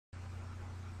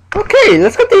Okay,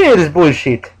 let's continue this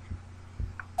bullshit.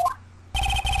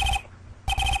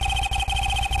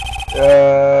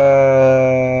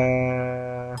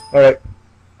 Alright.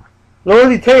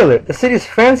 Lordy Taylor, the city's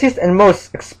fanciest and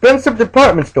most expensive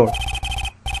department store.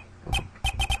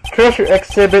 Treasure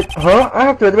exhibit, huh? I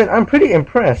have to admit, I'm pretty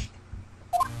impressed.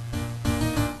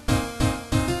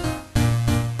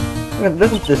 I'm gonna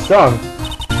listen to this song.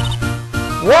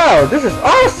 Wow, this is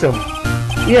awesome!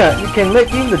 Yeah, you can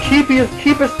make even the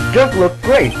cheapest junk look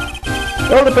great.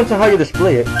 It all depends on how you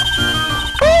display it.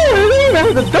 Oh,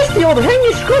 Lena, the dusty old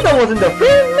hanging screw that was in the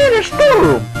Fair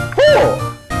storeroom!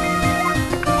 Oh!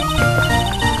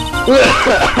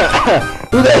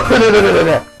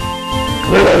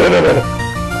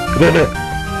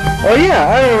 Oh yeah,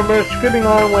 I remember scribbling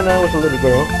on when I was a little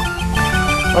girl.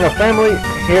 On a family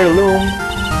heirloom.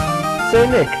 Sir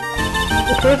Nick,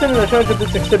 the person in charge of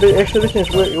this exhibition is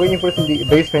waiting for us in the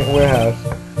basement warehouse.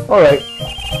 Alright.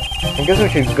 I guess we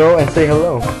should go and say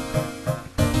hello.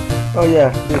 Oh yeah,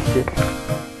 this shit.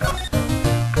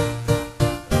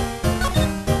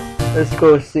 Let's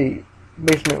go see.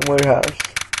 Basement warehouse.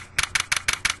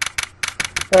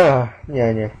 Ah,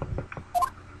 yeah.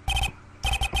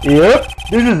 Yep,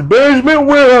 this is basement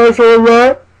warehouse,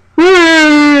 alright.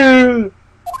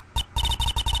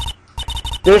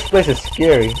 This place is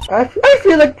scary. I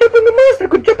feel like jumping the monster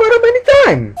could jump out of any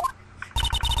time.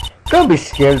 Don't be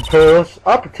scared, Pearls.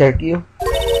 I'll protect you.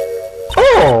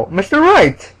 Oh, Mr.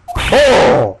 Wright.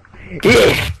 Oh,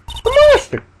 yeah. A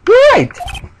monster. Right.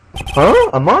 Huh?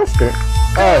 A monster?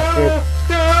 Oh,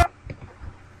 shit.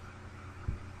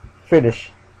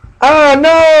 Finish. Oh,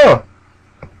 no!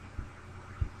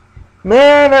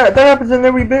 Man, that happens in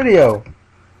every video.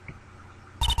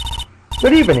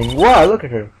 Good evening. Wow, look at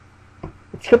her.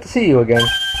 It's good to see you again.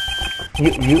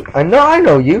 I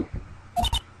know you.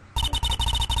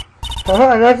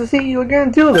 Nice to see you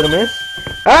again too, little miss.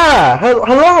 Ah,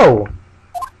 hello.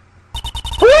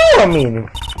 Hello, I mean.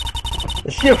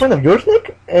 Is she a friend of yours,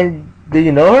 Nick? And do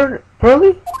you know her,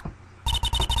 Pearly?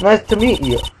 Nice to meet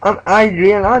you. I'm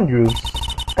Adrian Andrews.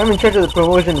 I'm in charge of the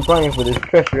promotion and planning for this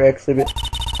treasure exhibit.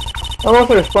 I'm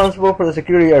also responsible for the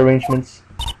security arrangements.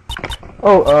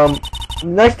 Oh,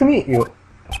 nice to meet you.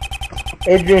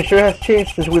 Adrian sure has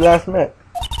changed since we last met.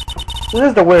 This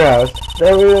is the warehouse.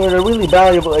 The really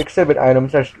valuable exhibit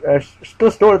items are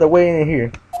still stored away in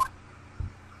here.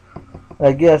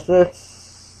 I guess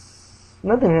that's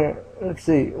nothing here. Let's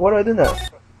see. What do I do now?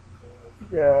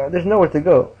 Yeah, there's nowhere to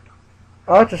go.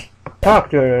 I'll just talk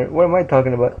to her. What am I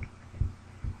talking about?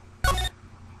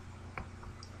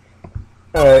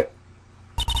 Alright.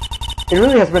 It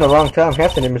really has been a long time,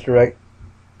 hasn't it, Mr. Wright?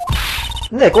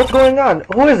 Nick, what's going on?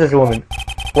 Who is this woman?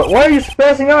 Why are you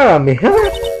spazzing out on me?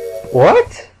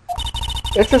 What?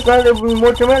 It's just that it would be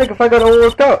more dramatic if I got all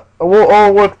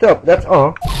worked up. That's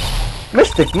all.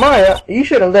 Mystic Maya, you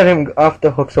shouldn't let him off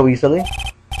the hook so easily.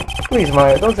 Please,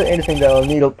 Maya, don't say anything that will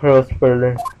needle Pearls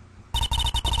further.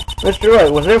 Mr.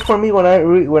 Wright was there for me when I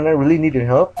really needed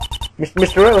help.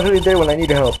 Mr. Wright was really there when I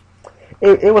needed help.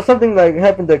 It was something like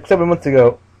happened like 7 months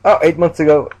ago. Oh, 8 months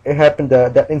ago it happened,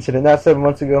 that incident, not 7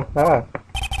 months ago. Ah.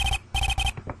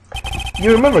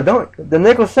 You remember, don't you? The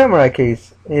Nickel Samurai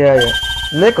case. Yeah.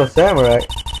 Nickel Samurai.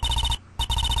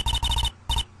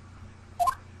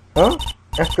 Huh?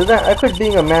 After that, I quit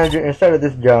being a manager and started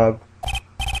this job.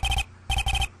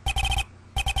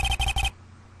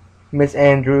 Miss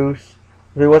Andrews.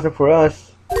 If it wasn't for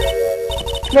us.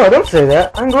 No, don't say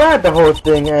that. I'm glad the whole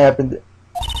thing happened.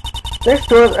 Thanks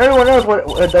to everyone else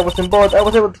that was involved, I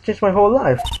was able to change my whole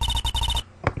life.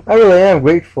 I really am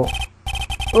grateful.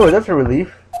 Oh, that's a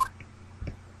relief.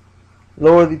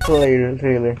 Lower the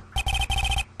Taylor.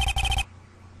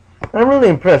 I'm really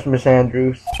impressed, Miss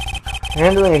Andrews.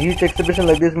 Handling a huge exhibition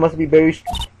like this must be very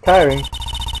tiring.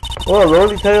 Well,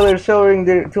 Lordy Taylor is celebrating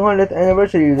their 200th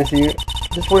anniversary this year.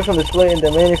 This works on display in the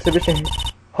main exhibition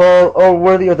hall, all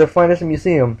worthy of the finest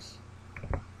museums.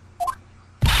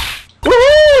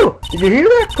 Woohoo! Did you hear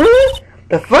that, Chris?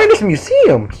 The finest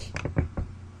museums!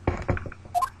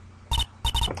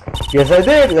 Yes, I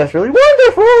did. That's really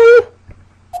wonderful!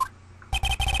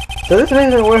 So this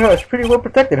basement warehouse is pretty well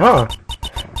protected, huh?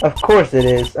 Of course it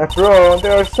is. After all,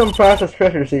 there are some priceless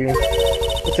treasures here.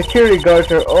 The security guards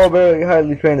are all very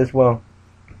highly trained as well.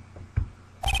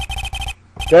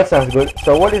 That sounds good.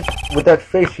 So what is with that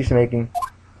face she's making?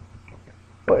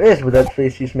 What is with that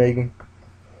face she's making?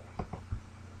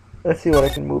 Let's see what I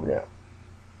can move now.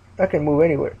 I can move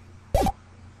anywhere.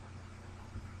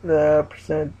 The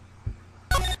percent.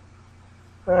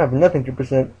 I have nothing to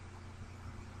percent.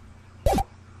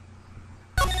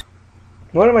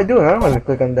 What am I doing? I don't want to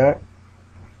click on that.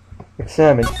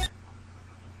 Examine.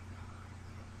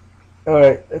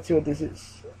 Alright, let's see what this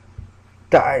is.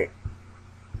 Die.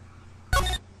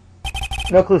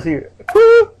 No clues here.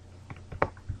 Woo!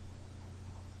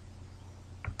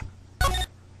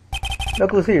 No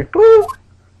clues here. Woo!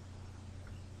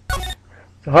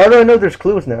 So how do I know there's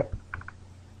clues now?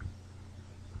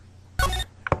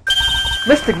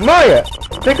 Mystic Maya!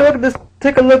 Take a look at this.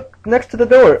 Take a look next to the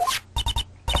door.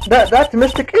 That's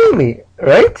Mystic Amy,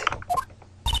 right?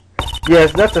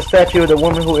 Yes, that's a statue of the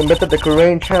woman who invented the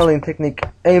Korean channeling technique,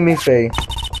 Amy Faye.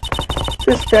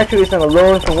 This statue is on a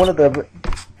loan from one of the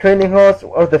training halls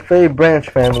of the Faye branch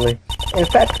family. In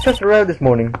fact, it just arrived this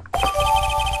morning.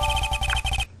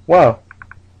 Wow.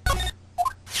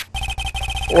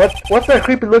 What's that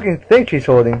creepy looking thing she's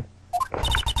holding?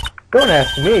 Don't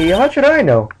ask me, how should I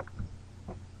know?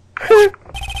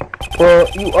 Well,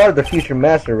 you are the future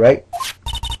master, right?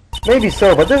 Maybe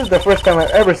so, but this is the first time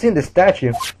I've ever seen this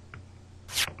statue.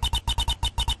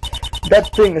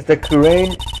 That thing is the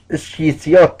Korean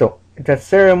Shizioto. It's a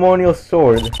ceremonial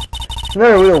sword. It's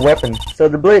not a real weapon, so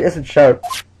the blade isn't sharp.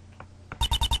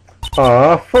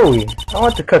 Aw, phooey. I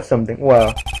want to cut something.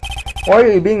 Wow. Why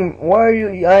are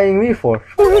you eyeing me for?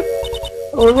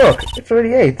 Oh look, it's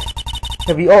already 8.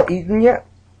 Have you all eaten yet?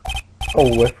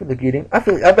 Oh, I feel like eating. I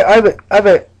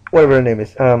bet, whatever her name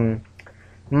is.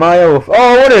 Maya. Oh,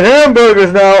 I want to eat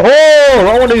hamburgers now. Oh,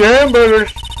 I want to eat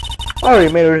hamburgers. I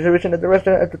already made a reservation at the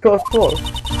restaurant at the 12th floor.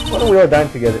 Why don't we all dine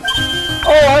together?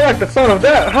 Oh, I like the sound of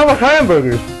that. How about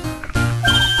hamburgers?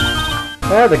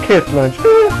 Ah, the kids' lunch.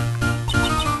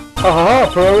 Ha,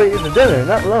 Pearly, it's a dinner,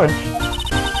 not lunch.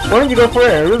 Why don't you go for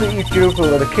it and really eat your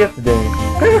food at the kids' dinner?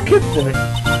 Have a kids' dinner.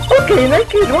 Okay, in that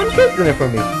case, one kids' dinner for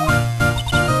me.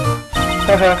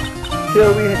 Haha.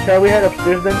 Shall we head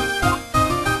upstairs then?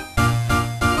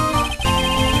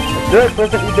 A good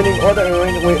pleasant evening. All that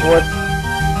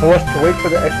was to wait for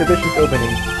the exhibition's opening.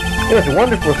 It was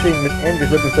wonderful seeing Miss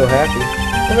Andrews looking so happy.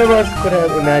 None of us could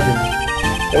have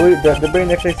imagined that the very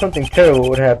next day something terrible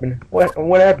would happen.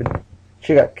 What happened?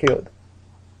 She got killed.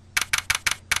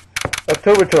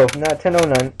 October 12th, now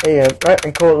 10:09 a.m. Right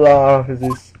in court law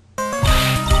offices.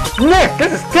 Nick,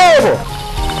 this is terrible!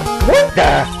 What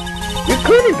the? You're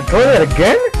cleaning the toilet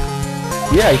again?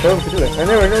 Yeah, I told him to do it. I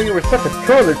never knew you were such a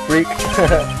toilet freak.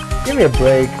 Give me a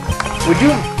break. Would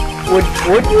you?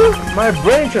 My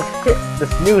brain just hit the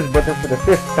snooze button for the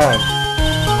 5th time.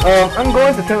 I'm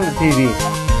going to turn on the TV.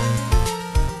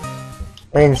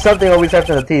 And something always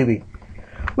happens on the TV.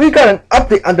 We got an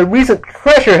update on the recent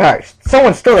treasure heist.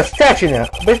 Someone stole a statue now.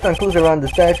 Based on clues around the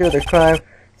statue, the crime,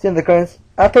 seeing the crimes,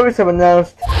 authorities have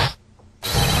announced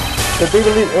that they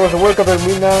believe it was a work of the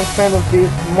renowned phantom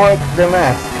thief Mark the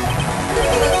Mask.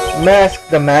 Mask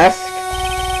the Mask?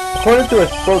 According to a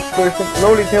spokesperson,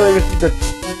 Lowly Taylor received a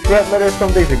threat letter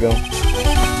some days ago.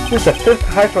 This is the 5th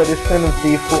heist by this phantom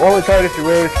thief who only targets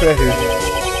rare treasures.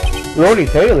 Lowly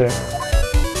Taylor?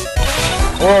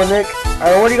 Oh, Nick,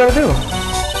 what are you gonna do?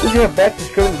 Did you have back to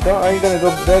scrubbing the dog? Are you gonna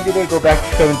go back to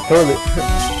scrubbing the toilet?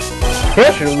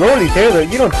 Treasure, Lowly Taylor,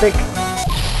 you don't think...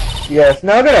 Yes,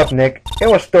 now get up, Nick. It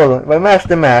was stolen by Mask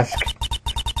the Mask.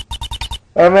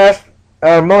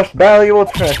 Our most valuable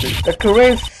treasure. The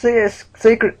Korean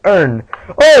sacred urn.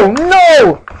 Oh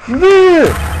no!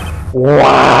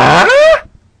 What?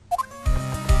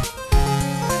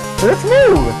 Let's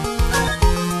move!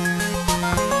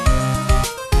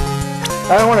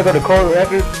 I don't want to go to court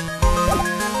records.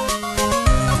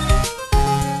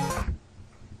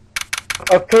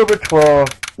 October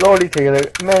 12th, Lowly Taylor,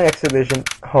 Main Exhibition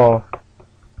Hall.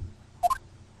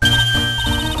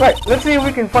 Right, let's see if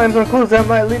we can find some clues that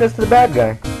might lead us to the bad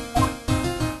guy.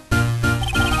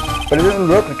 But it doesn't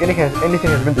look like anything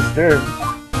has been disturbed.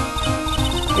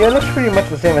 Yeah, it looks pretty much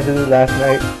the same as it did last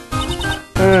night.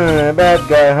 Bad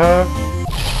guy, huh?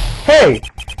 Hey!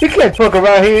 You can't poke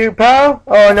around here, pal!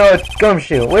 Oh no, it's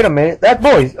Gumshoe. Wait a minute, that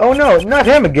boy's... Oh no, not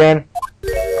him again!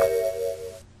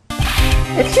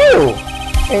 It's you!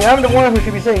 And I'm the one who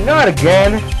should be saying, not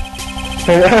again!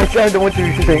 And I'm the one who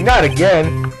should be saying, not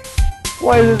again!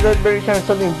 Why is it that every time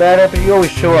something bad happens, you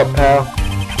always show up, pal?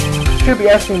 Should be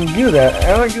asking you that.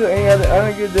 Aren't there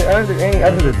any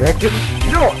other detectives?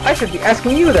 No, I should be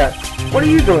asking you that! What are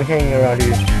you doing hanging around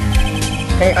here?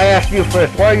 Hey, I asked you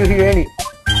first, why are you here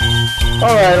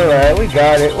Alright, we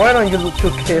got it. Why don't you two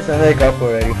kiss and make up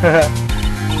already?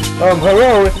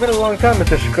 Hello, it's been a long time,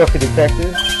 Mr. Scruffy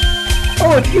Detective.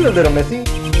 Oh, it's you, little missy.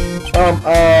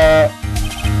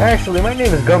 Actually, my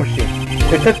name is Gumshoe.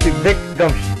 Detective Dick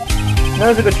Gumshoe.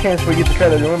 Now's a good chance for you to try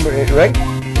to remember it, right?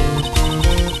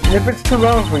 And if it's too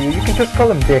long for you, you can just call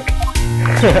him Dick.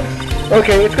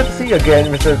 Okay, it's good to see you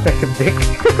again, Mr. Detective Dick.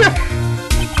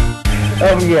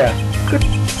 Yeah. Good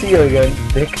to See you again,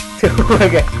 Dick.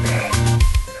 Okay.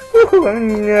 Woohoo,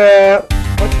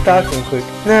 let's talk real quick.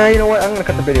 Nah, you know what? I'm gonna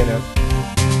cut the video now.